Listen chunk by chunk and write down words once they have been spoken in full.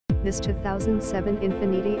This 2007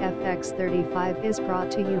 Infiniti FX35 is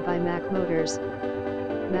brought to you by Mac Motors.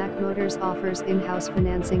 Mac Motors offers in-house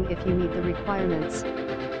financing if you meet the requirements.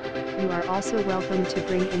 You are also welcome to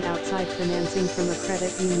bring in outside financing from a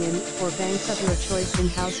credit union or banks of your choice.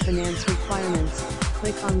 In-house finance requirements.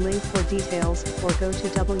 Click on link for details or go to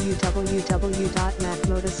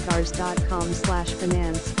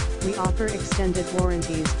www.macmotorscars.com/finance. We offer extended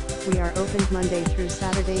warranties. We are open Monday through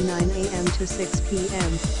Saturday 9 a.m. to 6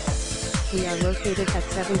 p.m. We are located at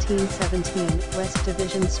 1717 West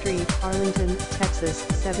Division Street, Arlington, Texas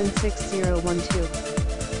 76012.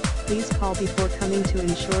 Please call before coming to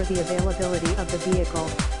ensure the availability of the vehicle.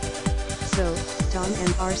 So, don't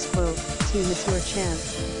and ours quote, team is your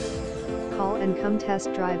chance. Call and come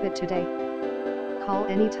test drive it today. Call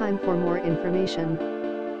anytime for more information.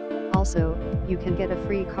 Also, you can get a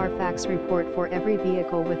free Carfax report for every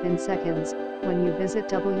vehicle within seconds, when you visit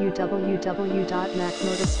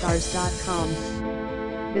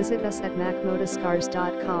www.macmotorscars.com. Visit us at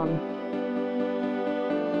macmotorscars.com.